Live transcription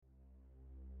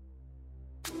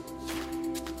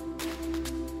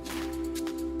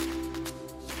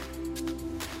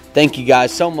Thank you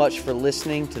guys so much for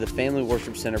listening to the Family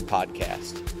Worship Center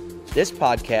podcast. This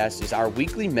podcast is our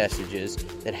weekly messages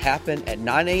that happen at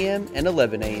 9 a.m. and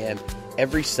 11 a.m.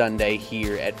 every Sunday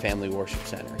here at Family Worship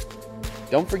Center.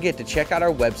 Don't forget to check out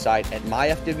our website at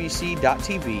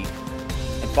myfwc.tv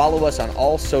and follow us on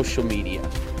all social media.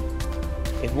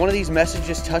 If one of these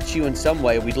messages touch you in some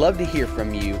way, we'd love to hear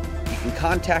from you. You can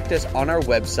contact us on our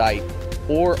website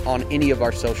or on any of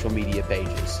our social media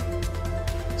pages.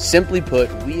 Simply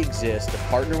put, we exist to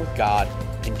partner with God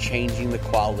in changing the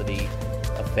quality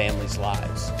of families'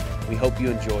 lives. We hope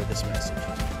you enjoy this message.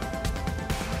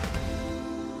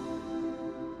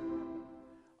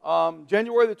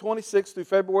 January the 26th through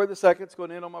February the 2nd, it's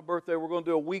going to end on my birthday. We're going to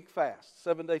do a week fast,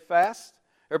 7-day fast.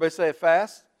 Everybody say a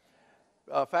fast.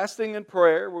 Fasting and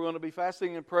prayer. We're going to be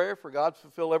fasting and prayer for God to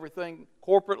fulfill everything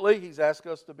corporately He's asked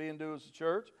us to be and do as a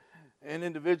church, and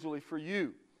individually for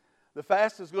you. The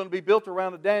fast is going to be built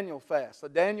around a Daniel fast. A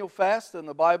Daniel fast in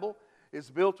the Bible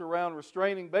is built around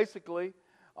restraining basically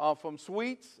from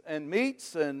sweets and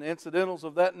meats and incidentals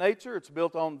of that nature. It's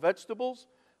built on vegetables,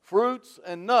 fruits,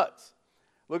 and nuts.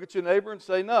 Look at your neighbor and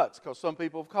say nuts, because some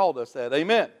people have called us that.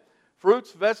 Amen.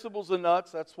 Fruits, vegetables, and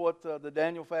nuts, that's what the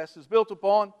Daniel fast is built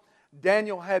upon.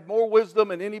 Daniel had more wisdom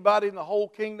than anybody in the whole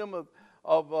kingdom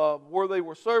of where they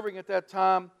were serving at that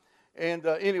time. And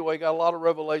anyway, got a lot of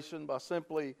revelation by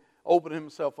simply opening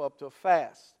himself up to a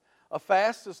fast. A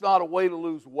fast is not a way to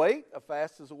lose weight. A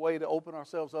fast is a way to open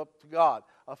ourselves up to God.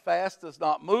 A fast does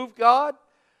not move God.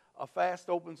 A fast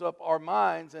opens up our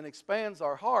minds and expands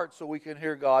our hearts so we can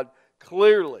hear God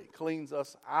clearly, cleans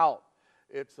us out.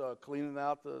 It's cleaning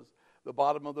out the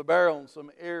bottom of the barrel in some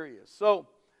areas. So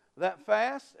that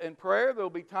fast and prayer,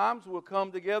 there'll be times we'll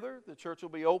come together. The church will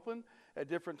be open at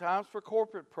different times for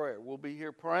corporate prayer. We'll be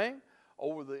here praying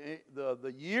over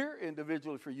the year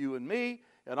individually for you and me,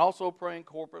 and also praying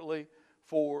corporately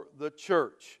for the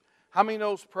church. How many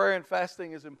knows prayer and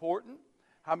fasting is important?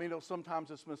 How many know sometimes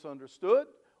it's misunderstood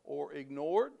or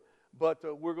ignored?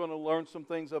 But we're going to learn some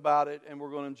things about it, and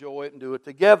we're going to enjoy it and do it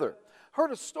together.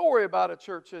 Heard a story about a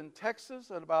church in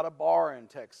Texas and about a bar in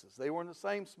Texas. They were in the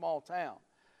same small town.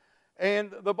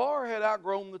 And the bar had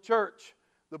outgrown the church.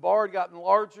 The bar had gotten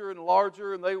larger and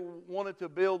larger, and they wanted to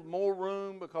build more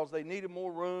room because they needed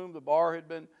more room. The bar had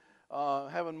been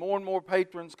having more and more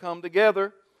patrons come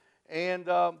together. And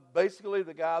basically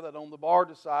the guy that owned the bar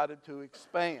decided to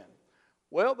expand.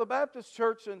 Well, the Baptist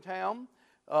church in town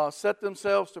set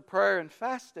themselves to prayer and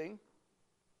fasting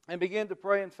and began to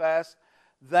pray and fast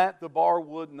that the bar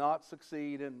would not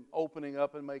succeed in opening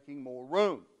up and making more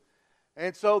room.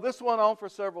 And so this went on for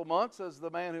several months as the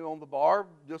man who owned the bar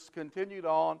just continued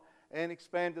on and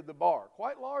expanded the bar.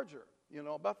 Quite larger,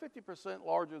 about 50%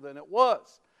 larger than it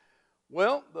was.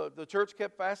 Well, the church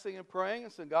kept fasting and praying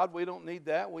and said, God, we don't need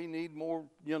that. We need more,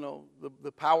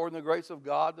 the power and the grace of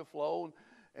God to flow.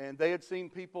 And they had seen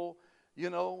people,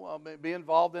 be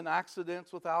involved in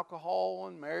accidents with alcohol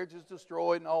and marriages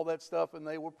destroyed and all that stuff. And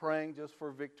they were praying just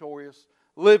for victorious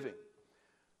living.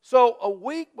 So a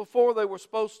week before they were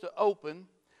supposed to open,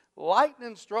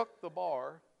 lightning struck the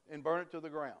bar and burned it to the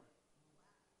ground.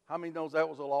 How many knows that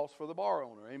was a loss for the bar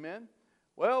owner? Amen?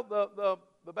 Well, the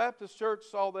Baptist church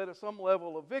saw that as some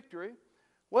level of victory.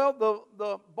 Well,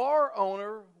 the bar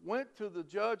owner went to the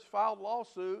judge, filed a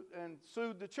lawsuit, and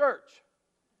sued the church.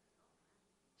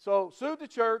 So sued the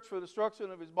church for the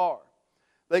destruction of his bar.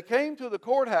 They came to the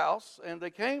courthouse, and they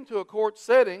came to a court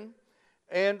setting,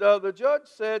 and the judge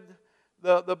said,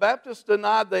 The Baptists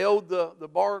denied they owed the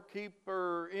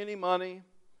barkeeper any money.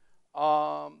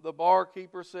 The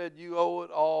barkeeper said, you owe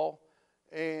it all.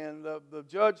 And the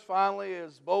judge finally,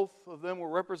 as both of them were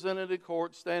represented in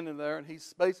court, standing there, and he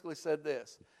basically said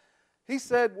this. He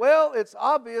said, well, it's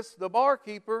obvious the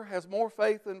barkeeper has more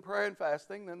faith in prayer and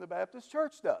fasting than the Baptist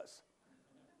church does.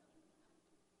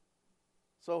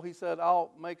 So he said,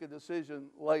 I'll make a decision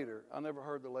later. I never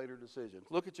heard the later decision.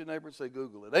 Look at your neighbor and say,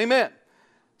 Google it. Amen.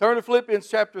 Turn to Philippians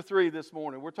chapter 3 this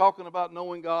morning. We're talking about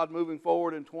knowing God, moving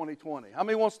forward in 2020. How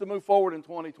many wants to move forward in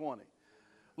 2020?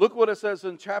 Look what it says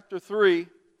in chapter 3.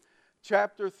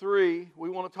 Chapter 3, we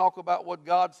want to talk about what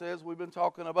God says. We've been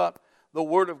talking about the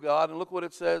Word of God. And look what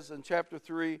it says in chapter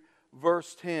 3,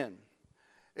 verse 10.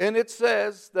 And it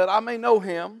says that I may know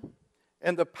Him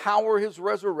and the power of His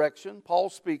resurrection, Paul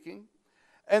speaking,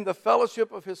 and the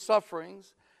fellowship of His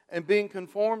sufferings, and being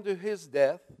conformed to His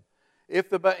death, if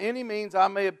by any means I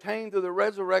may obtain to the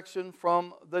resurrection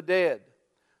from the dead.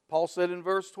 Paul said in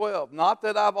verse 12, not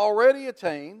that I've already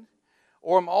attained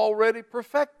or am already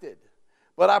perfected,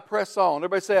 but I press on.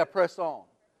 Everybody say, I press on.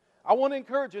 I want to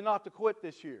encourage you not to quit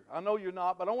this year. I know you're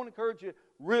not, but I want to encourage you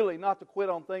really not to quit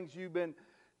on things you've been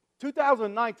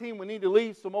 2019, we need to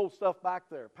leave some old stuff back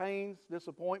there. Pains,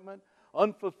 disappointment,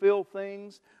 unfulfilled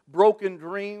things, broken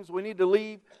dreams. We need to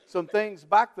leave some things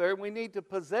back there. We need to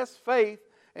possess faith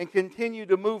and continue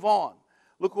to move on.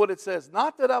 Look what it says.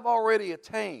 Not that I've already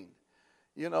attained,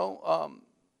 and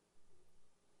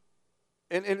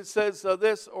it says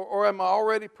this, or am I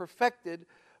already perfected,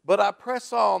 but I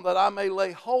press on that I may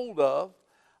lay hold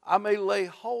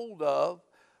of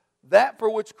that for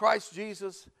which Christ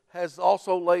Jesus has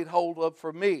also laid hold of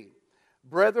for me.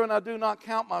 Brethren, I do not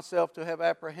count myself to have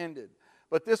apprehended.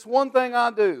 But this one thing I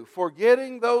do,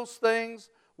 forgetting those things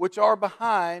which are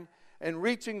behind and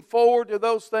reaching forward to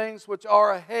those things which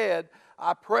are ahead,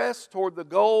 I press toward the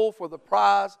goal for the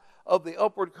prize of the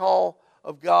upward call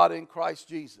of God in Christ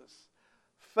Jesus.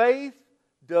 Faith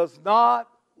does not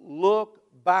look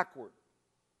backward.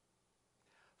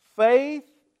 Faith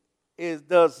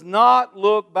does not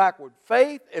look backward.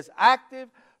 Faith is active.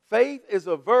 Faith is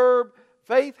a verb.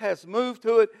 Faith has moved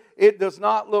to it. It does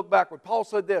not look backward. Paul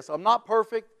said this, I'm not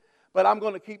perfect, but I'm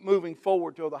going to keep moving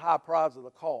forward to the high prize of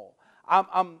the call.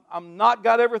 I'm not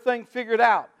got everything figured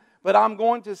out, but I'm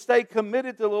going to stay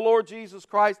committed to the Lord Jesus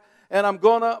Christ, and I'm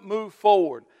going to move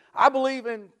forward. I believe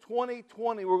in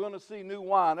 2020 we're going to see new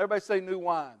wine. Everybody say new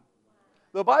wine.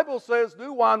 The Bible says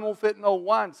new wine won't fit in old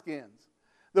wineskins.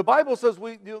 The Bible says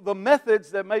the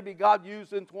methods that maybe God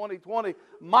used in 2020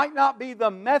 might not be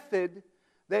the method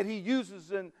that He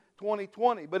uses in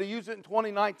 2020, but He used it in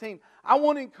 2019. I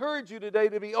want to encourage you today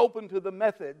to be open to the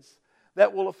methods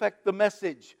that will affect the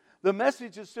message. The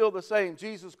message is still the same.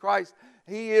 Jesus Christ,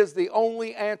 He is the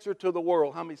only answer to the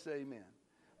world. How many say amen?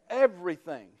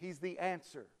 Everything. He's the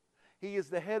answer. He is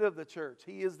the head of the church.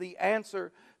 He is the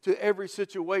answer to every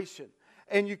situation.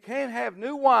 And you can't have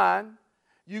new wine.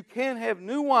 You can't have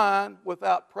new wine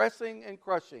without pressing and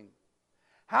crushing.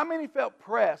 How many felt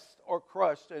pressed or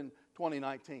crushed in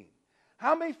 2019?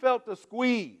 How many felt the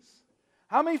squeeze?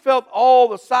 How many felt all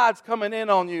the sides coming in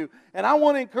on you? And I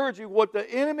want to encourage you, what the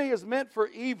enemy is meant for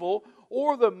evil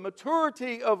or the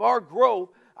maturity of our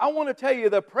growth, I want to tell you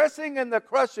the pressing and the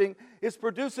crushing is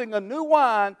producing a new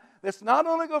wine that's not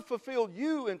only going to fulfill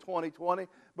you in 2020,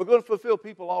 but going to fulfill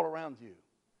people all around you.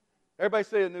 Everybody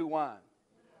say a new wine.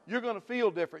 You're going to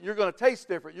feel different. You're going to taste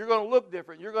different. You're going to look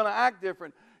different. You're going to act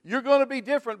different. You're going to be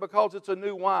different because it's a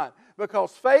new wine.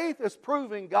 Because faith is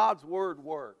proving God's Word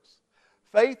works.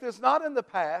 Faith is not in the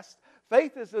past.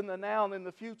 Faith is in the now and in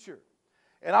the future.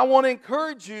 And I want to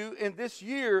encourage you in this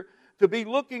year to be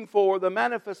looking for the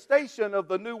manifestation of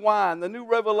the new wine, the new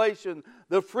revelation,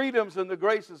 the freedoms and the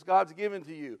graces God's given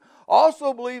to you.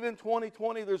 Also believe in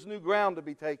 2020 there's new ground to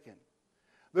be taken.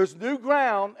 There's new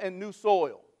ground and new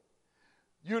soil.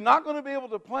 You're not going to be able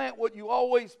to plant what you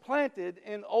always planted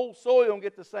in old soil and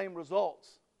get the same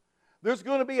results. There's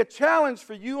going to be a challenge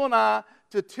for you and I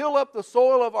to till up the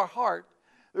soil of our heart.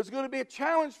 There's going to be a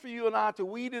challenge for you and I to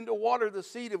weed and to water the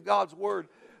seed of God's Word.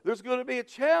 There's going to be a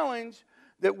challenge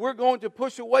that we're going to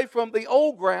push away from the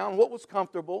old ground, what was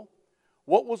comfortable,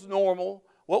 what was normal,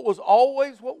 what was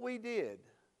always what we did.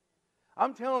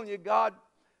 I'm telling you, God,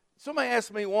 somebody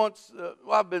asked me once,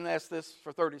 I've been asked this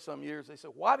for 30-some years. They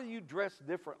said, why do you dress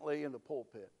differently in the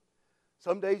pulpit?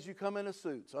 Some days you come in a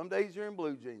suit. Some days you're in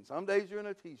blue jeans. Some days you're in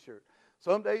a T-shirt.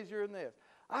 Some days you're in this.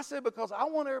 I said, because I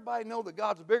want everybody to know that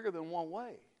God's bigger than one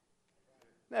way.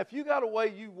 Now, if you got a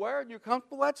way you wear and you're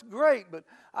comfortable, that's great. But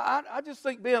I just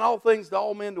think being all things to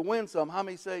all men to win some. How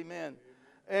many say amen?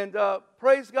 And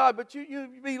praise God, but you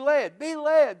be led. Be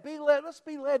led. Be led. Let's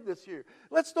be led this year.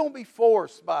 Let's don't be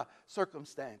forced by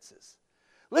circumstances.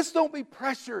 Let's don't be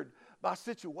pressured by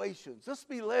situations. Let's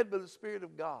be led by the Spirit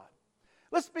of God.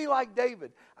 Let's be like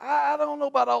David. I don't know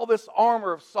about all this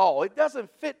armor of Saul. It doesn't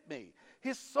fit me.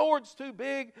 His sword's too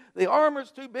big. The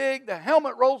armor's too big. The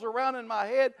helmet rolls around in my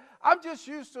head. I'm just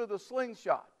used to the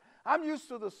slingshot. I'm used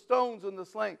to the stones and the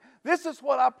sling. This is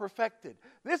what I perfected.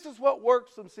 This is what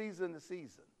works from season to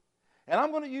season. And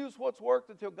I'm going to use what's worked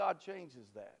until God changes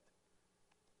that.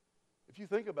 If you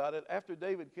think about it, after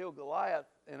David killed Goliath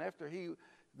and after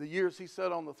the years he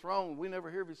sat on the throne, we never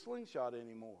hear of his slingshot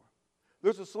anymore.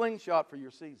 There's a slingshot for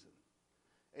your season.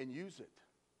 And use it.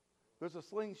 There's a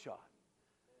slingshot.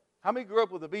 How many grew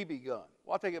up with a BB gun?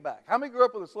 Well, I'll take it back. How many grew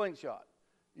up with a slingshot?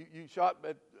 You shot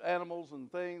at animals and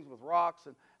things with rocks.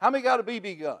 And how many got a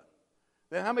BB gun?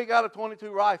 Then how many got a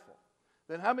 .22 rifle?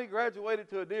 Then how many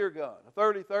graduated to a deer gun? A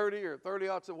 30-30 or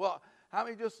 30-aught? Well, how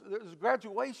many there's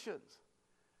graduations.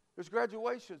 There's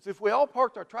graduations. If we all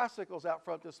parked our tricycles out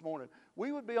front this morning,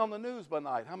 we would be on the news by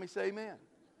night. How many say amen?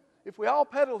 If we all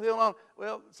pedaled hill on,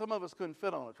 well, some of us couldn't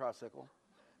fit on a tricycle.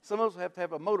 Some of us have to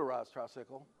have a motorized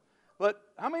tricycle. But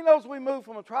how many knows we moved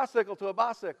from a tricycle to a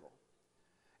bicycle?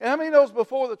 And how many knows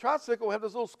before the tricycle have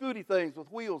those little scooty things with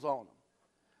wheels on them?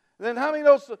 And then how many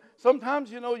knows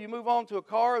sometimes, you move on to a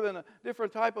car, then a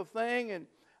different type of thing. And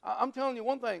I'm telling you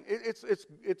one thing,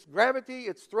 it's gravity,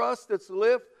 it's thrust, it's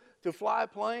lift to fly a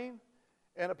plane.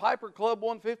 And a Piper Club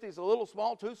 150 is a little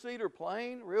small two-seater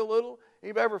plane, real little.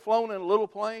 Anybody ever flown in a little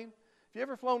plane? If you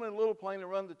ever flown in a little plane and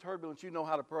run into turbulence, you know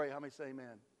how to pray. How many say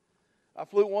amen? I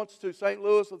flew once to St.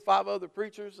 Louis with 5 other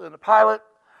preachers and a pilot.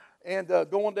 And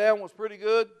going down was pretty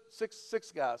good.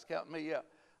 Six guys, counting me,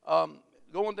 yeah.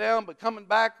 Going down, but coming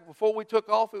back before we took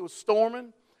off, it was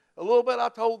storming. A little bit, I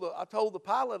told the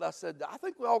pilot, I said, I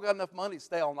think we all got enough money to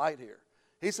stay all night here.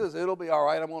 He says, it'll be all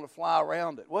right. I'm going to fly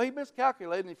around it. Well, he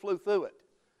miscalculated and he flew through it.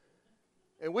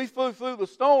 And we flew through the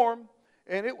storm,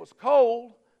 and it was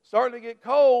cold, starting to get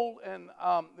cold, and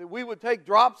we would take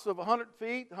drops of 100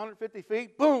 feet, 150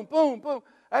 feet, boom, boom, boom.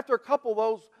 After a couple of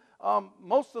those,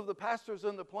 most of the pastors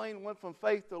in the plane went from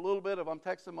faith to a little bit of, I'm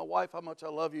texting my wife how much I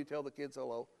love you, tell the kids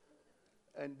hello,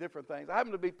 and different things. I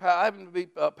happen to be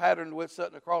patterned with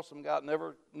sitting across some guy that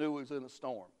never knew he was in a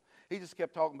storm. He just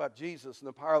kept talking about Jesus and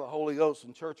the power of the Holy Ghost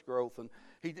and church growth, and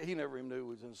he never even knew he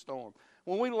was in a storm.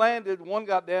 When we landed, one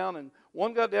got down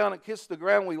and kissed the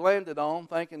ground we landed on,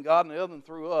 thanking God, and the other one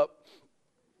threw up.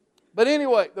 But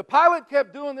anyway, the pilot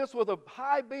kept doing this with a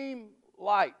high beam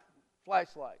light,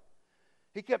 flashlight.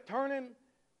 He kept turning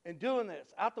and doing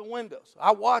this out the windows.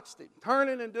 I watched him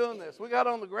turning and doing this. We got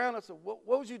on the ground. I said, what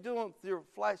was you doing with your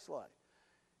flashlight?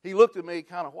 He looked at me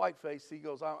kind of white-faced. He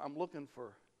goes, I'm looking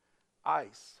for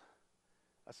ice.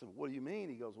 I said, what do you mean?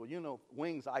 He goes, well,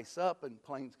 wings ice up and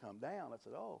planes come down. I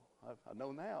said, oh, I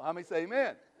know now. How many say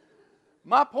amen?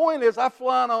 My point is I've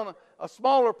flown on a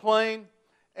smaller plane,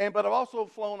 but I've also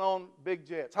flown on big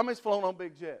jets. How many's flown on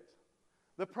big jets?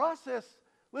 The process,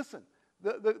 listen,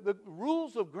 the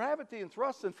rules of gravity and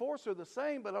thrust and force are the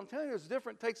same, but I'm telling you,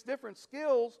 it takes different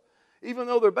skills, even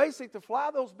though they're basic, to fly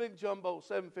those big jumbo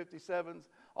 757s,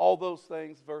 all those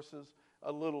things versus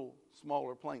a little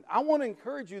smaller plane. I want to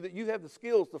encourage you that you have the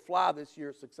skills to fly this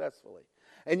year successfully.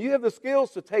 And you have the skills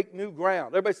to take new ground.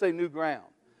 Everybody say new ground.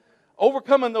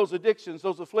 Overcoming those addictions,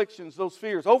 those afflictions, those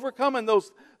fears. Overcoming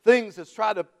those things that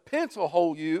try to pencil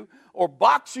hole you or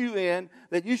box you in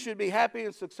that you should be happy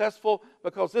and successful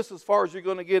because this is as far as you're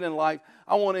going to get in life.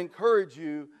 I want to encourage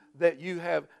you that you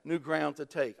have new ground to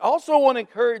take. I also want to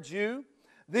encourage you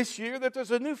this year that there's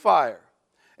a new fire.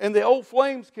 And the old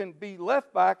flames can be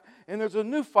left back, and there's a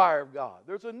new fire of God.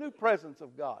 There's a new presence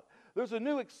of God. There's a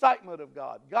new excitement of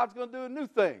God. God's going to do a new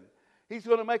thing. He's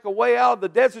going to make a way out of the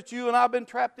desert you and I have been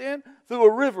trapped in through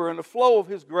a river and a flow of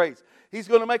His grace. He's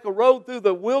going to make a road through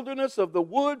the wilderness of the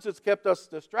woods that's kept us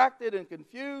distracted and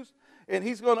confused. And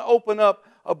He's going to open up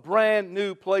a brand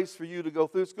new place for you to go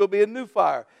through. It's going to be a new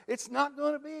fire. It's not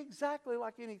going to be exactly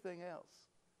like anything else.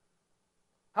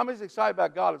 How many's excited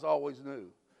about God is always new?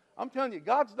 I'm telling you,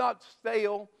 God's not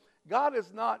stale. God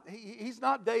is not, He's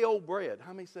not day-old bread.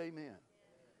 How many say amen?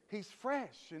 He's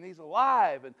fresh and He's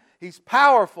alive and He's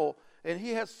powerful and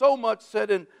He has so much set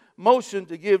in motion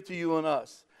to give to you and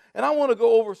us. And I want to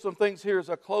go over some things here as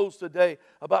I close today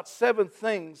about 7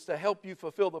 things to help you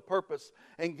fulfill the purpose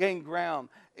and gain ground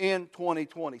in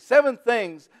 2020. 7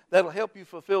 things that will help you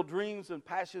fulfill dreams and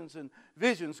passions and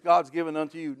visions God's given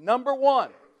unto you. Number 1,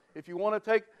 if you want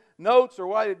to take notes or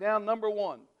write it down, number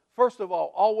 1. First of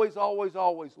all, always, always,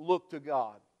 always look to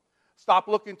God. Stop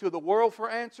looking to the world for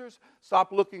answers.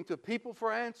 Stop looking to people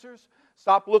for answers.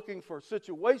 Stop looking for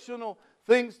situational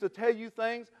things to tell you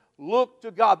things. Look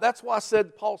to God. That's why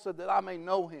Paul said that I may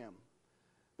know Him.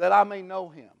 That I may know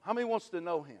Him. How many wants to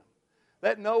know Him?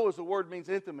 That know as a word means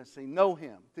intimacy. Know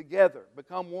Him together.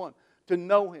 Become one. To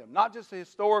know Him. Not just a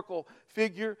historical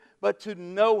figure, but to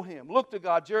know Him. Look to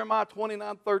God. Jeremiah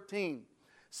 29:13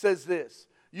 says this.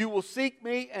 You will seek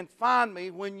me and find me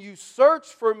when you search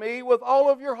for me with all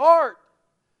of your heart.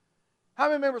 How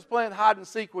many members playing hide and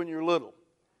seek when you're little?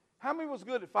 How many was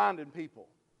good at finding people?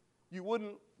 You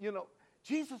wouldn't,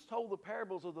 Jesus told the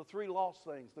parables of the 3 lost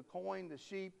things, the coin, the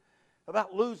sheep,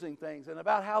 about losing things and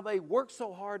about how they worked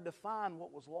so hard to find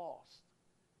what was lost.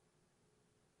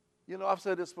 I've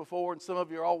said this before and some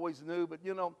of you are always new, but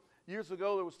years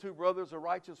ago, there was 2 brothers,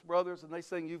 righteous brothers, and they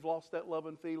sang, "You've lost that love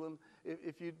and feeling."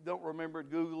 If you don't remember it,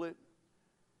 Google it.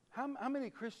 How many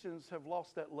Christians have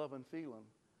lost that love and feeling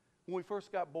when we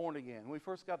first got born again, when we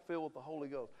first got filled with the Holy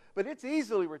Ghost? But it's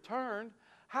easily returned.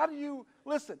 How do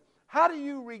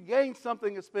you regain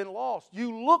something that's been lost?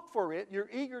 You look for it. You're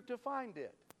eager to find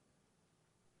it.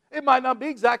 It might not be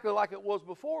exactly like it was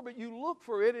before, but you look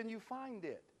for it and you find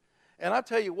it. And I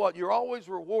tell you what, you're always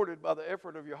rewarded by the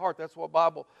effort of your heart. That's what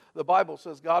the Bible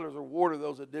says God is rewarded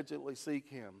those that diligently seek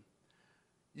Him.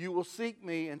 You will seek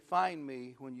me and find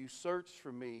me when you search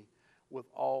for me with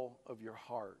all of your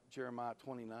heart. Jeremiah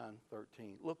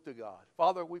 29:13. Look to God.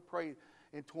 Father, we pray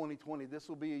in 2020 this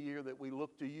will be a year that we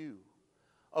look to you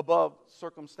above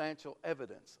circumstantial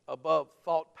evidence, above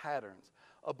thought patterns,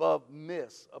 above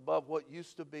myths, above what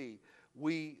used to be.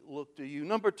 We look to you.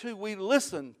 Number two, we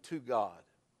listen to God.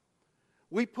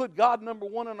 We put God number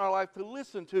one in our life to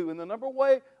listen to. And the number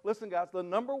way, listen guys, the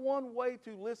number one way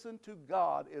to listen to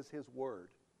God is His Word.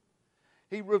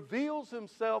 He reveals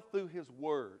Himself through His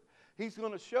Word. He's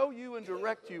going to show you and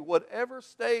direct you whatever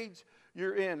stage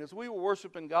you're in. As we were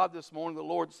worshiping God this morning, the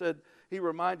Lord said, He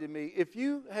reminded me, if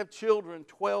you have children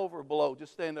 12 or below,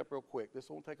 just stand up real quick. This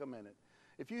won't take a minute.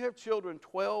 If you have children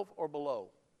 12 or below,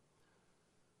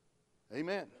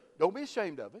 amen. Don't be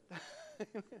ashamed of it.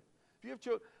 If you have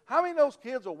children, how many of those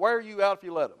kids will wear you out if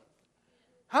you let them?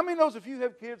 How many knows if you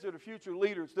have kids that are future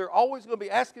leaders, they're always going to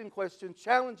be asking questions,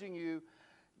 challenging you.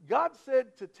 God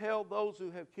said to tell those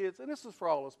who have kids, and this is for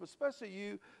all of us, but especially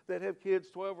you that have kids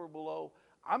 12 or below,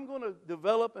 I'm going to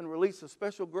develop and release a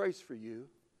special grace for you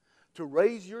to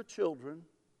raise your children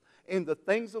in the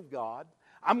things of God.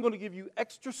 I'm going to give you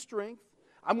extra strength.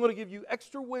 I'm going to give you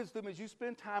extra wisdom as you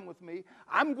spend time with me.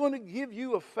 I'm going to give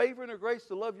you a favor and a grace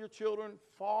to love your children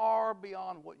far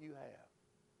beyond what you have.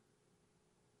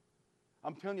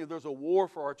 I'm telling you, there's a war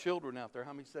for our children out there.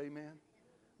 How many say amen?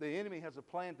 The enemy has a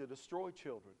plan to destroy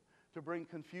children, to bring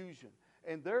confusion.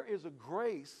 And there is a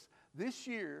grace this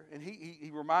year, and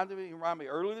he reminded me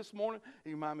early this morning,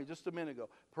 he reminded me just a minute ago.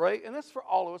 Pray, and that's for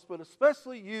all of us, but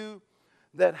especially you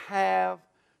that have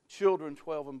children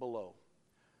 12 and below.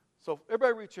 So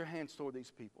everybody reach your hands toward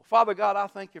these people. Father God, I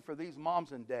thank you for these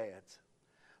moms and dads.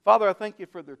 Father, I thank you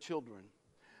for their children.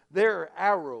 They're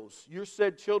arrows. You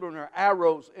said children are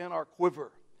arrows in our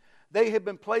quiver. They have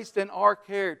been placed in our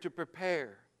care to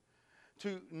prepare,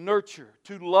 to nurture,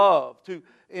 to love, to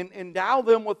endow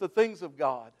them with the things of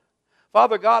God.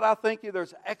 Father God, I thank you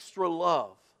there's extra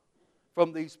love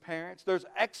from these parents. There's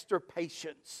extra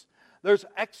patience. There's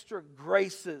extra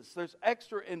graces. There's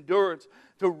extra endurance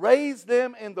to raise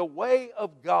them in the way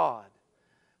of God.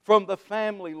 From the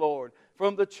family, Lord,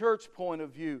 from the church point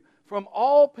of view, from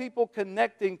all people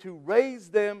connecting to raise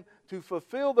them to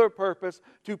fulfill their purpose,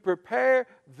 to prepare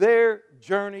their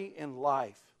journey in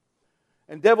life.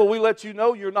 And devil, we let you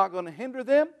know you're not going to hinder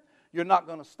them. You're not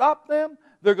going to stop them.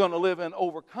 They're going to live in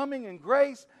overcoming and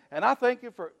grace. And I thank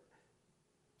you,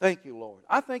 Lord.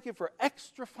 I thank you for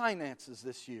extra finances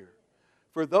this year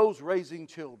for those raising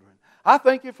children. I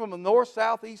thank you from the north,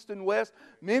 south, east, and west,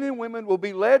 men and women will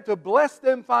be led to bless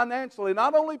them financially.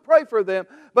 Not only pray for them,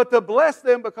 but to bless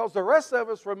them because the rest of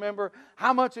us remember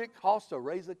how much it costs to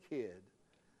raise a kid.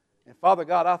 And Father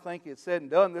God, I thank you it's said and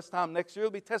done. This time next year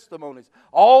will be testimonies.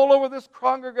 All over this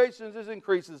congregation as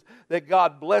increases that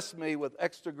God blessed me with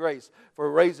extra grace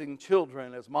for raising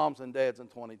children as moms and dads in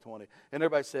 2020. And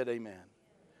everybody said amen.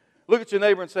 Look at your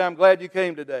neighbor and say, I'm glad you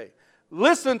came today.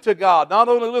 Listen to God. Not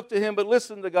only look to Him, but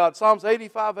listen to God. Psalms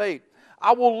 85:8.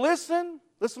 I will listen.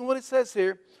 Listen to what it says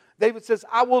here. David says,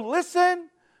 I will listen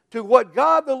to what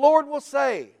God the Lord will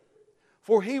say,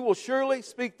 for He will surely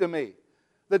speak to me.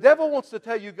 The devil wants to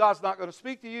tell you God's not going to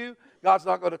speak to you. God's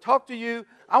not going to talk to you.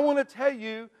 I want to tell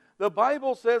you, the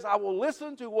Bible says, I will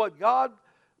listen to what God,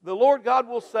 the Lord God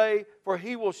will say, for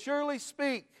He will surely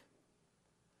speak.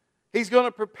 He's going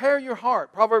to prepare your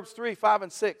heart. Proverbs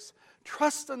 3:5-6.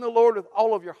 Trust in the Lord with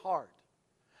all of your heart.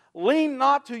 Lean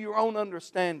not to your own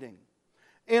understanding.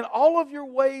 In all of your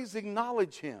ways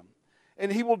acknowledge Him,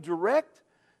 and He will direct,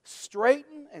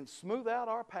 straighten, and smooth out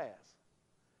our paths.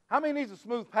 How many needs a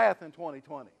smooth path in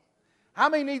 2020? How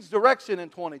many needs direction in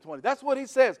 2020? That's what He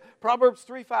says. Proverbs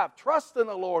 3:5. Trust in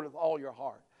the Lord with all your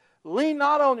heart. Lean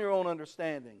not on your own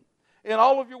understanding. In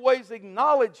all of your ways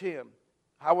acknowledge Him.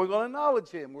 How are we going to acknowledge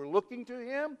Him? We're looking to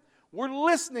Him. We're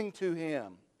listening to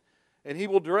Him. And He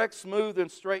will direct, smooth, and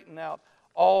straighten out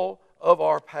all of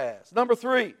our paths. Number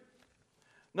three.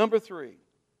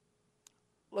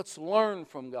 Let's learn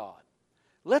from God.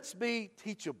 Let's be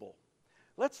teachable.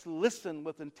 Let's listen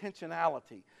with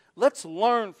intentionality. Let's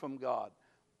learn from God.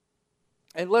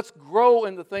 And let's grow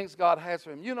in the things God has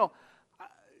for Him. You know,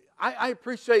 I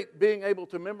appreciate being able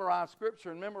to memorize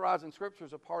Scripture, and memorizing Scripture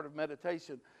is a part of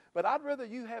meditation. But I'd rather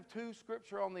you have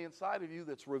Scripture on the inside of you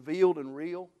that's revealed and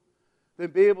real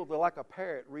than be able to, like a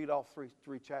parrot, read all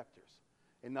three chapters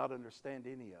and not understand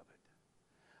any of it.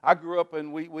 I grew up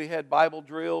and we had Bible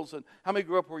drills. And how many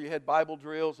grew up where you had Bible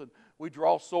drills and we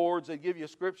draw swords, they give you a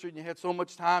Scripture, and you had so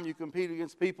much time you compete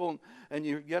against people, and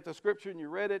you get the Scripture and you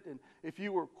read it, and if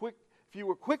you were quick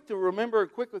to remember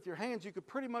and quick with your hands, you could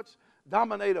pretty much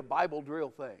dominate a Bible drill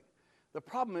thing. The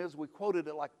problem is we quoted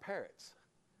it like parrots.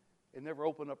 It never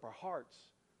opened up our hearts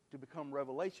to become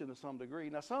revelation to some degree.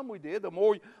 Now, some we did.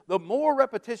 The more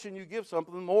repetition you give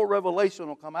something, the more revelation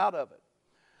will come out of it.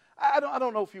 I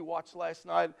don't know if you watched last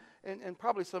night, and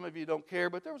probably some of you don't care,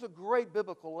 but there was a great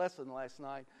biblical lesson last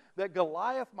night that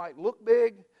Goliath might look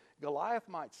big, Goliath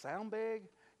might sound big,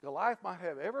 Goliath might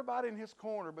have everybody in his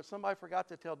corner, but somebody forgot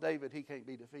to tell David he can't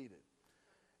be defeated.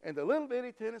 And the little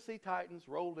bitty Tennessee Titans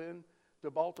rolled in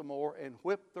to Baltimore and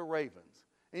whipped the Ravens.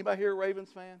 Anybody here a Ravens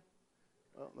fan?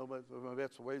 Well, nobody,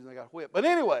 that's the reason they got whipped. But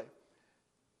anyway,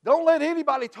 don't let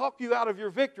anybody talk you out of your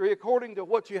victory according to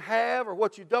what you have or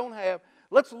what you don't have.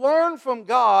 Let's learn from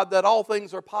God that all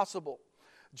things are possible.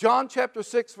 John chapter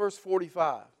 6, verse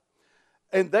 45.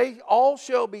 And they all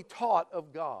shall be taught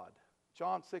of God.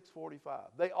 John 6:45.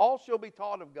 They all shall be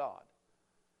taught of God.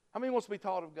 How many wants to be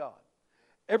taught of God?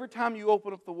 Every time you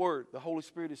open up the Word, the Holy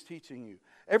Spirit is teaching you.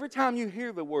 Every time you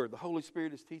hear the Word, the Holy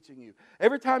Spirit is teaching you.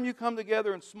 Every time you come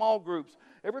together in small groups,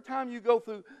 every time you go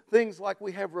through things like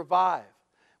we have Revive.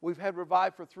 We've had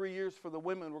Revive for 3 years for the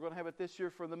women. We're going to have it this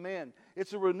year for the men.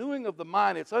 It's a renewing of the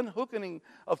mind. It's unhooking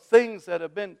of things that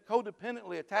have been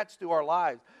codependently attached to our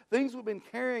lives. Things we've been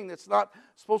carrying that's not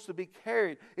supposed to be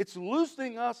carried. It's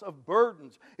loosening us of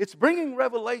burdens. It's bringing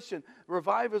revelation.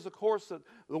 Revive is a course that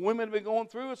the women have been going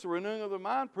through. It's a renewing of the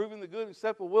mind, proving the good and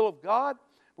acceptable will of God.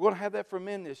 We're going to have that for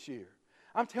men this year.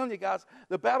 I'm telling you guys,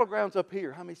 the battleground's up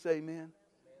here. How many say amen?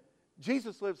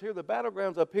 Jesus lives here, the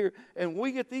battleground's up here, and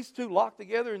we get these two locked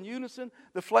together in unison,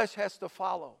 the flesh has to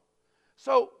follow.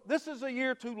 So this is a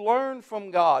year to learn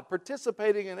from God,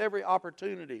 participating in every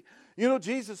opportunity. You know,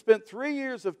 Jesus spent 3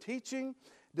 years of teaching,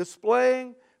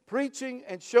 displaying, preaching,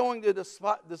 and showing the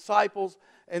disciples,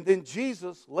 and then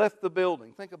Jesus left the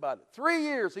building. Think about it. 3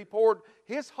 years he poured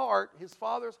his heart, his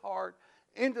Father's heart,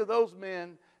 into those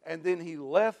men, and then he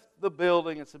left the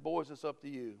building and said, boys, it's up to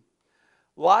you.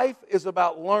 Life is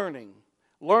about learning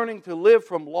to live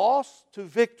from loss to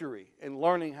victory, and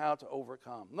learning how to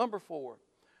overcome. Number 4,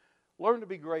 learn to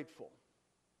be grateful.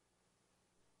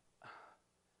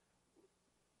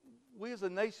 We as a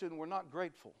nation, we're not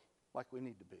grateful like we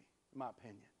need to be, in my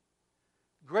opinion.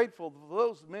 Grateful for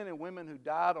those men and women who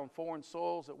died on foreign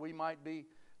soils that we might be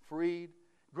freed.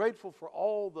 Grateful for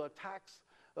all the attacks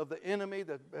of the enemy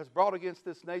that has brought against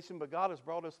this nation, but God has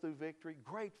brought us through victory.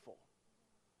 Grateful.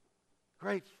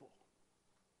 Grateful.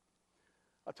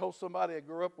 I told somebody I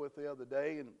grew up with the other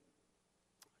day, and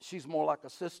she's more like a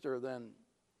sister than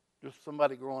just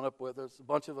somebody growing up with. There's a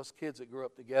bunch of us kids that grew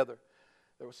up together.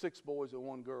 There were 6 boys and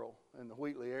 1 girl in the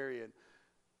Wheatley area. And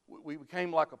we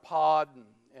became like a pod,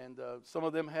 and some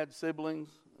of them had siblings.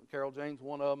 Carol Jane's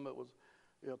one of them that was,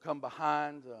 come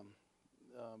behind.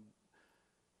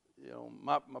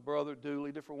 My brother,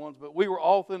 Dooley, different ones. But we were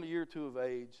all within a year or 2 of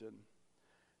age,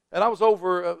 and I was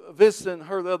over visiting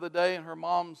her the other day, and her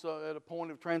mom's at a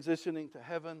point of transitioning to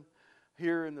heaven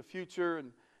here in the future.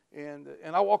 And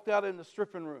I walked out in the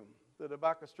stripping room, the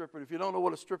tobacco stripping. If you don't know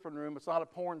what a stripping room, it's not a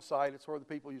porn site. It's where the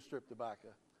people use strip tobacco.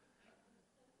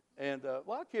 And a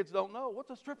lot of kids don't know.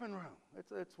 What's a stripping room?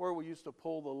 It's where we used to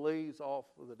pull the leaves off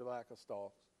of the tobacco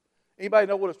stalks. Anybody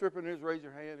know what a stripping room is? Raise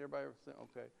your hand. Everybody ever say,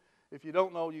 okay. If you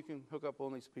don't know, you can hook up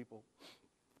on these people.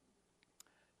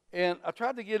 And I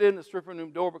tried to get in the stripping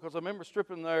room door because I remember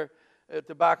stripping there at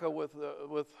tobacco with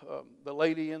the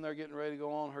lady in there getting ready to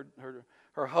go on,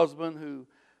 her husband, who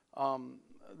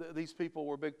these people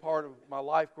were a big part of my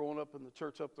life growing up in the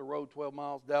church up the road, 12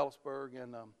 miles, Dallasburg.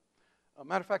 And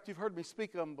matter of fact, you've heard me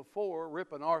speak of them before,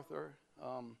 Rip and Arthur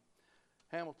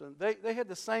Hamilton. They had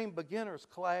the same beginner's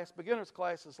class. Beginner's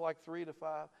class is like 3 to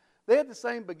 5. They had the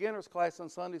same beginner's class in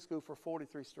Sunday school for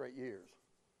 43 straight years.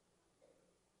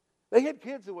 They had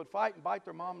kids that would fight and bite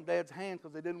their mom and dad's hand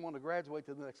because they didn't want to graduate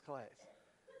to the next class.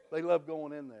 They loved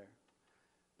going in there.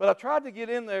 But I tried to get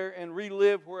in there and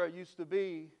relive where I used to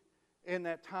be in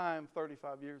that time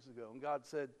 35 years ago. And God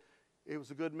said, it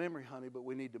was a good memory, honey, but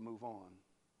we need to move on.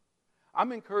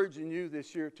 I'm encouraging you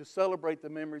this year to celebrate the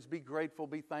memories, be grateful,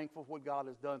 be thankful for what God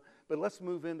has done. But let's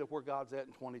move into where God's at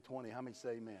in 2020. How many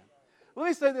say amen? Let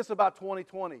me say this about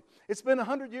 2020. It's been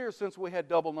 100 years since we had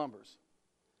double numbers.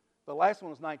 The last one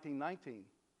was 1919,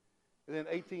 and then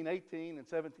 1818 and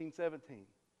 1717.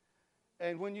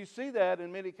 And when you see that,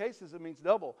 in many cases, it means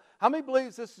double. How many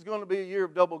believes this is going to be a year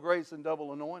of double grace and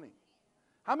double anointing?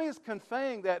 How many is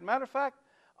conveying that? Matter of fact,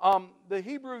 the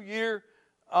Hebrew year,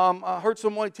 I heard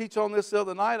someone teach on this the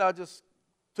other night. I just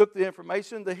took the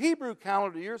information. The Hebrew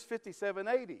calendar year is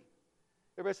 5780.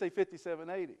 Everybody say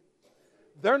 5780.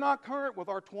 They're not current with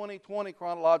our 2020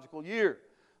 chronological year.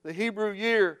 The Hebrew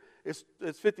year is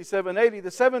 5780. The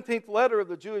 17th letter of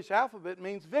the Jewish alphabet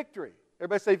means victory.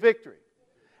 Everybody say victory.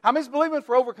 How many's believing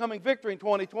for overcoming victory in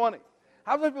 2020?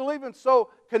 How many believing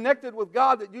so connected with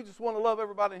God that you just want to love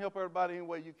everybody and help everybody any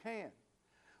way you can?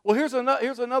 Well, here's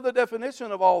another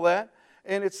definition of all that,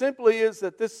 and it simply is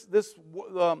that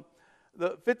the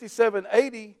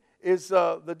 5780 is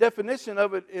the definition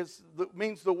of it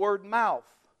means the word mouth.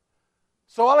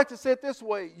 So I like to say it this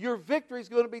way: your victory is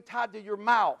going to be tied to your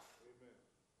mouth.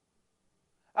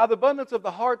 Out of the abundance of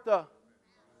the heart, the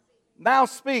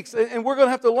mouth speaks, and we're going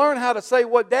to have to learn how to say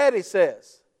what Daddy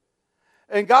says.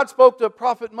 And God spoke to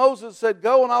prophet Moses, said,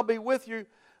 "Go and I'll be with you,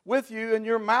 and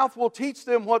your mouth will teach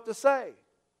them what to say."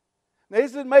 Now,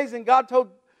 isn't it amazing? God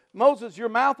told Moses, "Your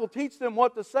mouth will teach them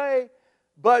what to say,"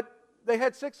 but they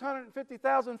had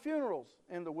 650,000 funerals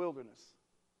in the wilderness.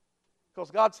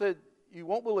 Because God said, "You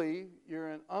won't believe, you're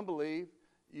in unbelief,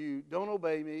 you don't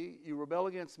obey me, you rebel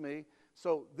against me,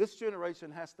 so this generation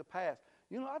has to pass."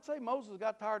 You know, I'd say Moses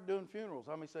got tired of doing funerals.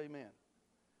 How many say amen?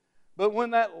 But when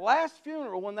that last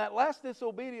funeral, when that last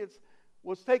disobedience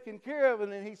was taken care of,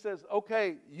 and then he says,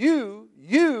 "Okay,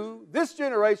 you, this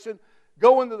generation,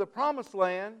 go into the promised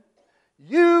land.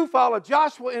 You follow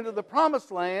Joshua into the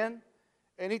promised land."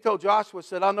 And he told Joshua,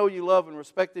 said, "I know you love and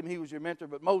respect him. He was your mentor,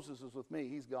 but Moses is with me.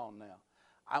 He's gone now.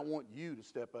 I want you to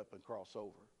step up and cross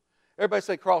over." Everybody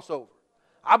say cross over.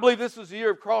 I believe this is the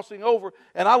year of crossing over,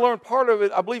 and I learned part of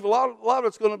it. I believe a lot of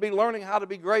it's going to be learning how to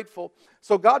be grateful.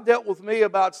 So God dealt with me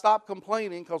about stop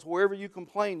complaining, because wherever you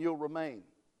complain, you'll remain.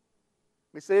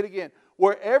 Let me say it again.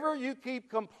 Wherever you keep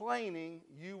complaining,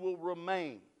 you will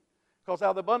remain. Because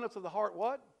out of the abundance of the heart,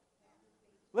 what?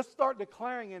 Let's start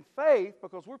declaring in faith,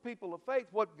 because we're people of faith,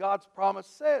 what God's promise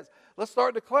says. Let's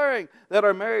start declaring that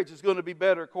our marriage is going to be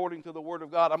better according to the Word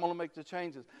of God. I'm going to make the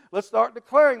changes. Let's start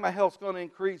declaring my health's going to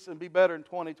increase and be better in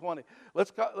 2020.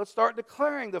 Let's start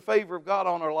declaring the favor of God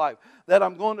on our life, that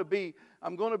I'm going to be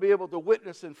able to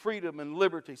witness in freedom and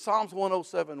liberty. Psalms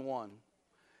 107:1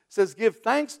 says, "Give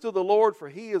thanks to the Lord, for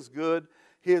He is good.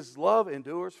 His love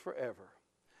endures forever."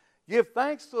 Give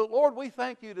thanks to the Lord. We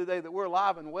thank you today that we're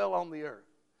alive and well on the earth.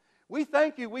 We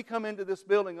thank you we come into this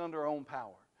building under our own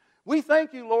power. We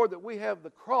thank you, Lord, that we have the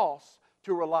cross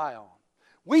to rely on.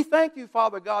 We thank you,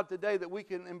 Father God, today that we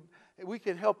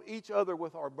can help each other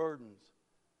with our burdens.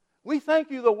 We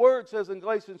thank you, the Word says in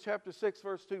Galatians chapter 6,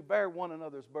 verse 2, "Bear one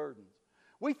another's burdens."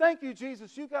 We thank you,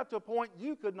 Jesus, you got to a point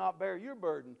you could not bear your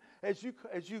burden. As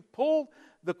you pulled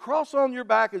the cross on your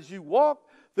back, as you walked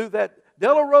through that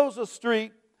De La Rosa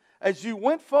street, as you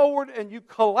went forward and you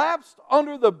collapsed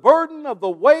under the burden of the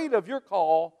weight of your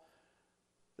call,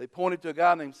 they pointed to a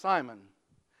guy named Simon.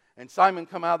 And Simon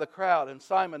come out of the crowd, and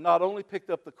Simon not only picked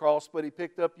up the cross, but he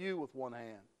picked up you with one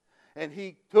hand. And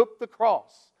he took the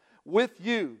cross with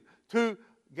you to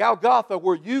Golgotha,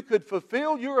 where you could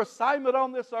fulfill your assignment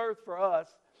on this earth for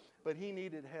us, but he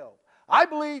needed help. I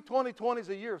believe 2020 is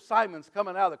a year of Simons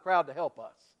coming out of the crowd to help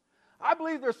us. I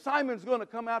believe there's Simons going to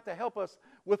come out to help us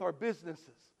with our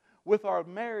businesses, with our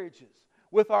marriages,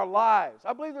 with our lives.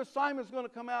 I believe there's Simon's going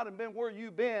to come out and been where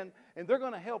you've been, and they're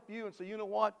going to help you and say, "You know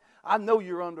what? I know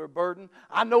you're under a burden.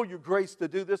 I know you're graced to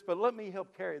do this, but let me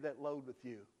help carry that load with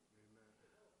you." Amen.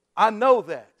 I know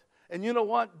that. And you know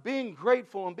what? Being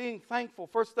grateful and being thankful,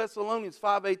 1 Thessalonians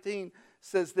 5:18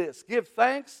 says this: "Give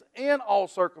thanks in all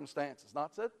circumstances."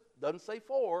 Doesn't say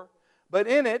for, but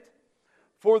in it.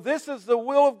 "For this is the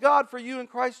will of God for you in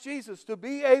Christ Jesus, to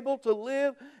be able to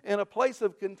live in a place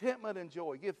of contentment and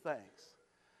joy." Give thanks.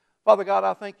 Father God,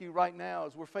 I thank you right now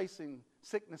as we're facing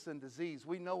sickness and disease.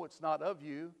 We know it's not of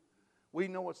you. We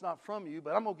know it's not from you,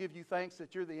 but I'm going to give you thanks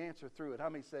that you're the answer through it. How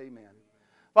many say amen?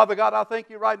 Father God, I thank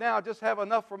you right now. I just have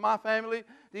enough for my family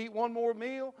to eat one more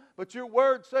meal, but your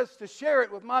word says to share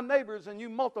it with my neighbors, and you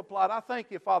multiply it. I thank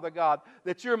you, Father God,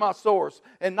 that you're my source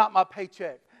and not my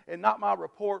paycheck, and not my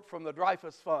report from the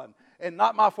Dreyfus Fund, and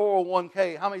not my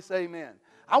 401k. How many say amen?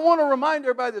 I want to remind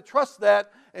everybody to trust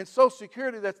that and Social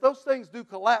Security, that those things do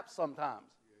collapse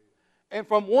sometimes. And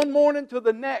from one morning to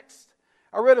the next,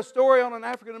 I read a story on an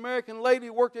African-American lady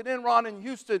who worked at Enron in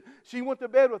Houston. She went to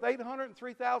bed with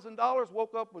 $803,000,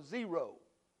 woke up with zero,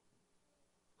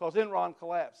 because Enron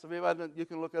collapsed. If anybody, you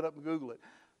can look it up and Google it.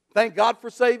 Thank God for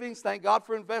savings. Thank God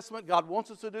for investment. God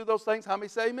wants us to do those things. How many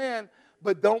say amen?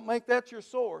 But don't make that your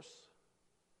source.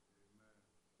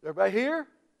 Everybody here?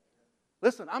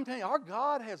 Listen, I'm telling you, our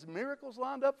God has miracles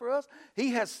lined up for us.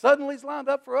 He has suddenlies lined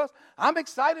up for us. I'm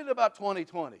excited about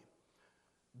 2020.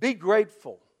 Be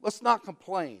grateful. Let's not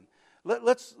complain.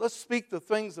 Let's speak the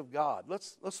things of God.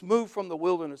 Let's move from the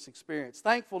wilderness experience.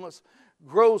 Thankfulness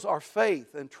grows our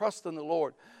faith and trust in the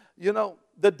Lord. You know,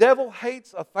 the devil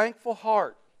hates a thankful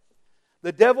heart.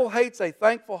 The devil hates a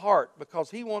thankful heart because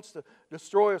he wants to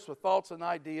destroy us with thoughts and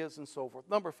ideas and so forth.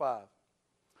 Number 5,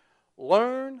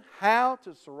 learn how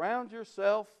to surround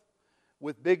yourself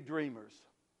with big dreamers.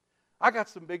 I got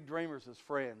some big dreamers as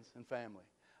friends and family.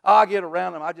 I get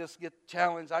around them, I just get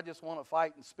challenged. I just want to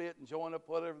fight and spit and join up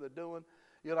whatever they're doing.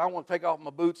 You know, I want to take off my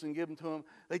boots and give them to them.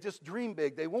 They just dream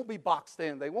big. They won't be boxed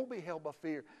in. They won't be held by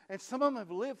fear. And some of them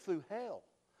have lived through hell.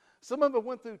 Some of them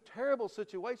went through terrible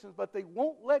situations, but they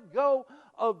won't let go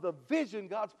of the vision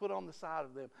God's put on the side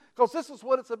of them. Because this is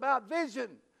what it's about, vision.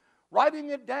 Writing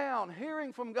it down,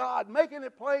 hearing from God, making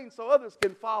it plain so others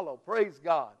can follow. Praise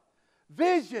God.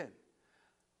 Vision.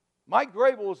 Mike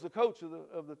Grable was the coach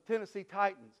of the Tennessee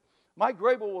Titans. Mike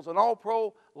Grable was an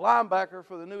all-pro linebacker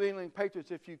for the New England Patriots,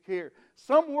 if you care.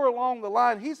 Somewhere along the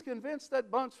line, he's convinced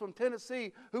that bunch from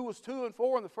Tennessee, who was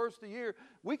 2-4 in the first year,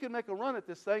 we can make a run at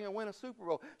this thing and win a Super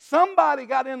Bowl. Somebody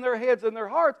got in their heads and their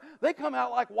hearts. They come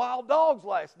out like wild dogs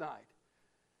last night.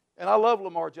 And I love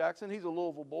Lamar Jackson. He's a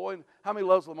Louisville boy. And how many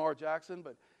loves Lamar Jackson?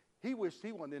 But he wished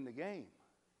he wasn't in the game.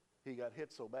 He got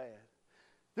hit so bad.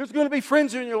 There's going to be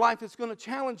friends in your life that's going to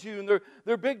challenge you, and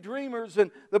they're big dreamers.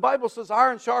 And the Bible says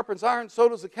iron sharpens iron, so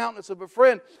does the countenance of a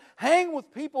friend. Hang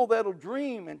with people that'll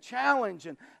dream and challenge,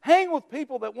 and hang with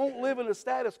people that won't live in the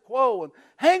status quo, and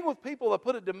hang with people that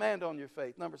put a demand on your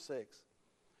faith. Number 6,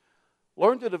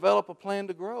 learn to develop a plan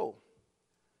to grow.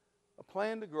 A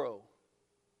plan to grow.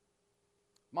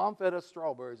 Mom fed us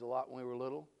strawberries a lot when we were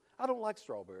little. I don't like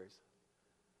strawberries.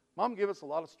 Mom gave us a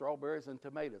lot of strawberries and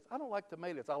tomatoes. I don't like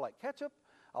tomatoes. I like ketchup.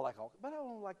 I like all, but I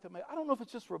don't like tomato. I don't know if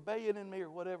it's just rebellion in me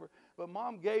or whatever, but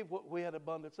Mom gave what we had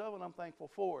abundance of, and I'm thankful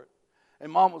for it.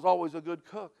 And Mom was always a good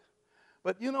cook.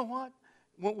 But you know what?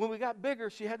 When we got bigger,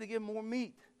 she had to give more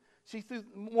meat. She threw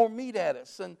more meat at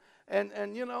us.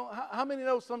 And you know, how many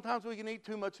know sometimes we can eat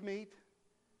too much meat?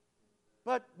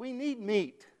 But we need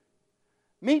meat.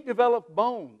 Meat develops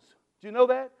bones. Do you know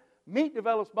that? Meat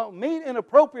develops bones. Meat in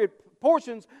appropriate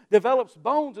portions develops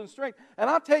bones and strength. And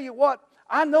I'll tell you what,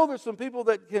 I know there's some people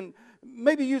that can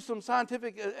maybe use some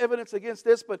scientific evidence against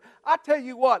this, but I tell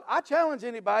you what, I challenge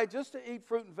anybody just to eat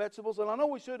fruit and vegetables, and I know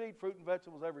we should eat fruit and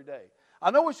vegetables every day.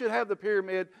 I know we should have the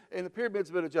pyramid, and the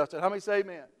pyramid's been adjusted. How many say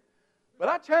amen? But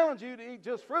I challenge you to eat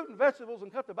just fruit and vegetables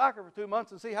and cut tobacco for 2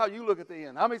 months and see how you look at the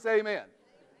end. How many say amen?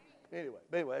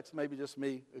 Anyway, that's maybe just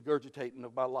me regurgitating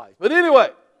of my life. But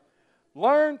anyway,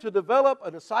 learn to develop a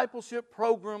discipleship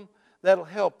program that'll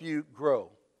help you grow.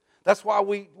 That's why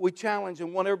we challenge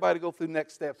and want everybody to go through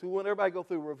next steps. We want everybody to go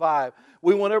through Revive.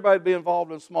 We want everybody to be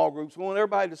involved in small groups. We want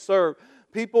everybody to serve.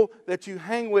 People that you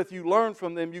hang with, you learn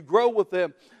from them, you grow with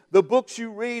them. The books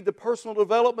you read, the personal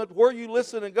development, where you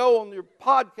listen and go on your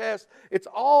podcast, it's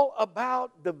all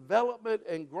about development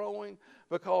and growing,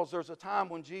 because there's a time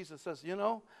when Jesus says, you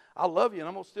know, I love you and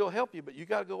I'm going to still help you, but you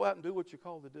got to go out and do what you're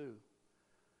called to do.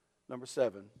 Number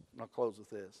 7, and I'll close with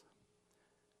this.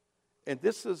 And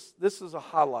this is a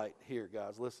highlight here,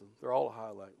 guys. Listen, they're all a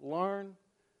highlight. Learn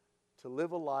to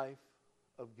live a life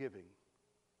of giving.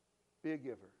 Be a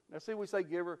giver. Now, see, we say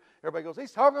giver. Everybody goes,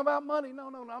 he's talking about money.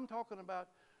 No, I'm talking about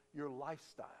your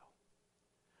lifestyle.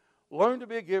 Learn to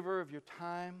be a giver of your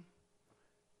time,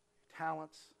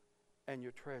 talents, and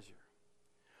your treasure.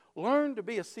 Learn to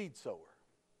be a seed sower.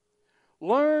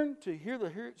 Learn to hear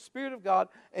the Spirit of God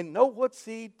and know what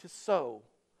seed to sow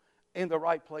in the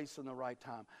right place and the right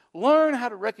time. Learn how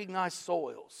to recognize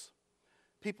soils,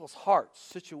 people's hearts,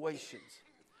 situations.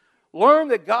 Learn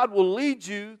that God will lead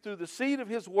you through the seed of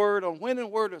His Word on when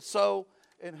and where to sow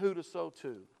and who to sow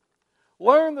to.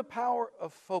 Learn the power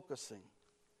of focusing.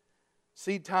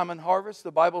 Seed time and harvest,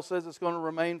 the Bible says it's going to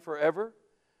remain forever.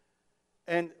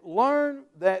 And learn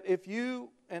that if you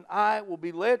and I will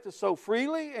be led to sow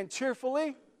freely and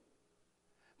cheerfully,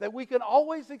 that we can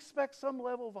always expect some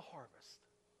level of a harvest.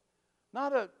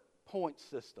 Not a point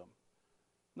system,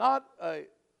 not a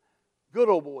good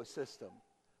old boy system,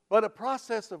 but a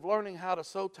process of learning how to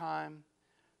sow time,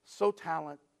 sow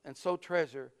talent, and sow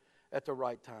treasure at the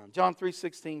right time. John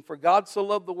 3:16, for God so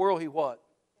loved the world, He what?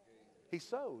 He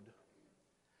sowed.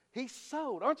 He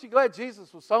sowed. Aren't you glad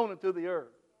Jesus was sown into the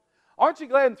earth? Aren't you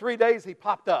glad in 3 days He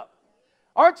popped up?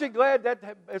 Aren't you glad that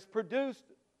has produced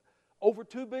over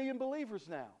 2 billion believers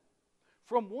now?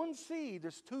 From one seed,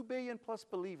 there's 2 billion plus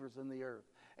believers in the earth.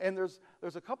 And there's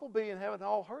a couple billion haven't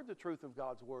all heard the truth of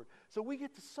God's Word. So we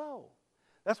get to sow.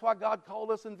 That's why God called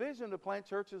us in Vision to plant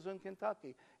churches in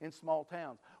Kentucky, in small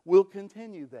towns. We'll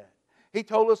continue that. He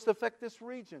told us to affect this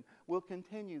region. We'll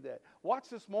continue that. Watch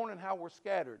this morning how we're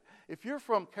scattered. If you're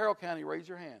from Carroll County, raise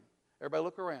your hand. Everybody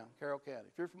look around, Carroll County.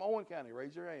 If you're from Owen County,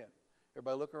 raise your hand.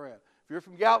 Everybody look around. If you're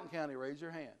from Gallatin County, raise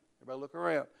your hand. Everybody look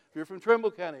around. If you're from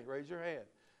Trimble County, raise your hand.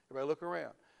 Everybody look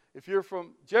around. If you're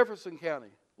from Jefferson County,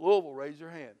 Louisville, raise your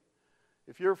hand.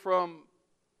 If you're from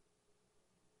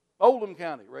Oldham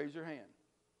County, raise your hand.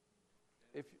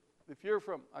 If you're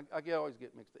from, I always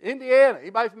get mixed up. Indiana,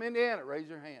 anybody from Indiana, raise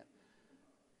your hand.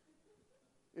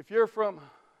 If you're from,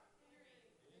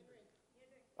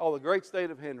 the great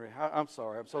state of Henry. I'm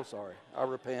sorry, I'm so sorry. I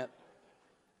repent.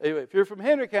 Anyway, if you're from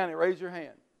Henry County, raise your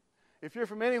hand. If you're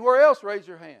from anywhere else, raise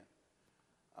your hand.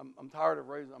 I'm tired of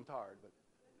raising, I'm tired.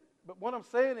 But what I'm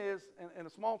saying is, in a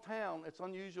small town, it's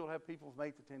unusual to have people from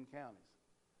 8 to 10 counties.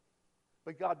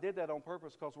 But God did that on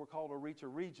purpose because we're called to reach a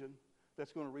region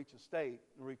that's going to reach a state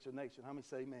and reach a nation. How many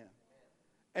say amen?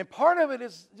 And part of it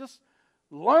is just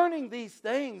learning these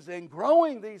things and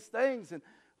growing these things and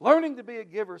learning to be a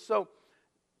giver. So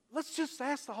let's just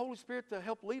ask the Holy Spirit to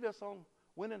help lead us on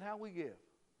when and how we give.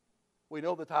 We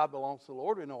know the tithe belongs to the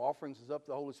Lord. We know offerings is up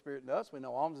to the Holy Spirit and us. We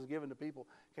know alms is given to people,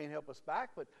 can't help us back.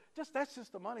 But that's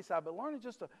just the money side. But learning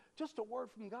just a word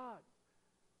from God.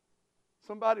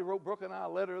 Somebody wrote Brooke and I a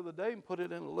letter the other day and put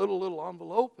it in a little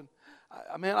envelope.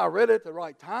 And I read it at the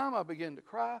right time. I began to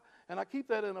cry. And I keep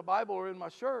that in a Bible or in my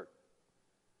shirt.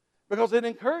 Because it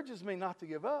encourages me not to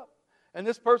give up. And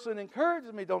this person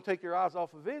encourages me, don't take your eyes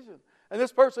off of vision. And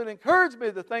this person encouraged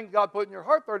me, the things God put in your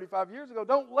heart 35 years ago,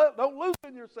 don't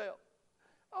loosen yourself.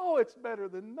 Oh, it's better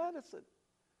than medicine.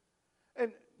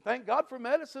 And thank God for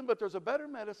medicine, but there's a better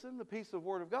medicine, the peace of the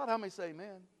Word of God. How many say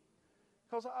amen?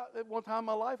 Because at one time in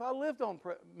my life, I lived on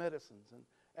medicines and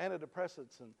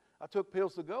antidepressants. And I took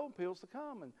pills to go and pills to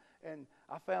come. And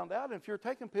I found out, if you're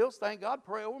taking pills, thank God,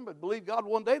 pray over them, but believe God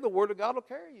one day the Word of God will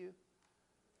carry you.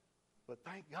 But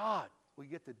thank God we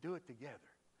get to do it together.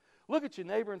 Look at your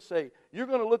neighbor and say, you're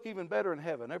going to look even better in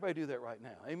heaven. Everybody do that right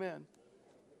now. Amen.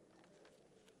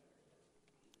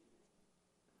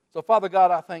 So, Father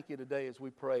God, I thank you today as we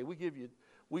pray. We give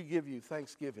you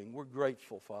thanksgiving. We're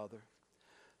grateful, Father.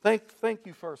 Thank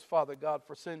you first, Father God,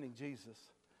 for sending Jesus,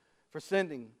 for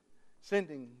sending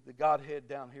the Godhead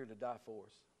down here to die for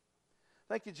us.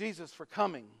 Thank you, Jesus, for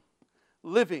coming,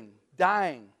 living,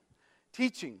 dying,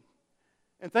 teaching.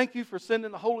 And thank you for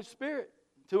sending the Holy Spirit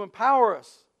to empower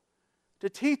us, to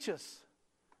teach us,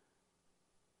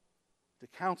 to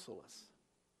counsel us.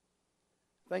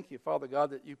 Thank you, Father God,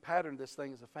 that you patterned this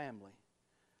thing as a family.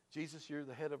 Jesus, you're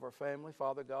the head of our family.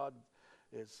 Father God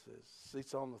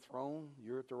sits on the throne.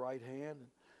 You're at the right hand.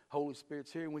 Holy Spirit's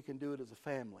here, and we can do it as a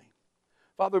family.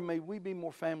 Father, may we be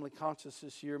more family conscious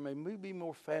this year. May we be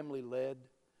more family led.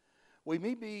 We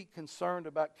may be concerned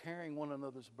about carrying one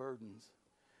another's burdens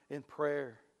in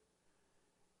prayer,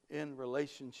 in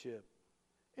relationship,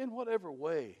 in whatever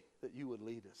way that you would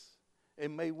lead us.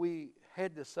 And may we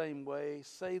head the same way,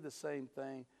 say the same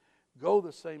thing, go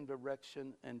the same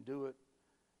direction, and do it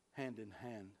hand in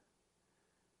hand.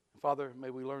 Father, may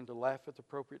we learn to laugh at the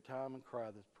appropriate time and cry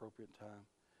at the appropriate time.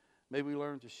 May we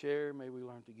learn to share, may we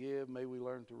learn to give, may we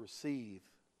learn to receive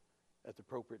at the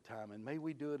appropriate time. And may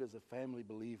we do it as a family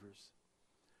believers.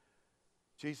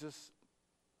 Jesus,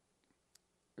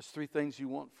 there's 3 things you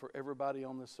want for everybody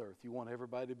on this earth. You want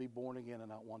everybody to be born again and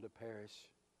not one to perish.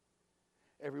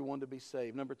 Everyone to be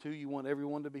saved. Number 2, you want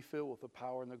everyone to be filled with the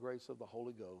power and the grace of the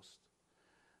Holy Ghost,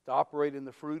 to operate in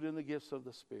the fruit and the gifts of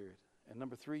the Spirit. And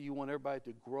number 3, you want everybody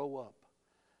to grow up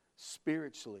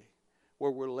spiritually,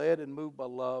 where we're led and moved by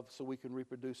love so we can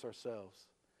reproduce ourselves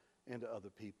into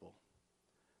other people.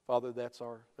 Father, that's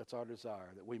our desire,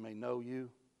 that we may know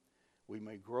you, we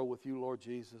may grow with you, Lord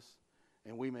Jesus,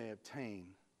 and we may attain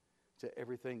to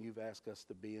everything you've asked us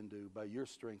to be and do by your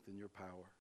strength and your power.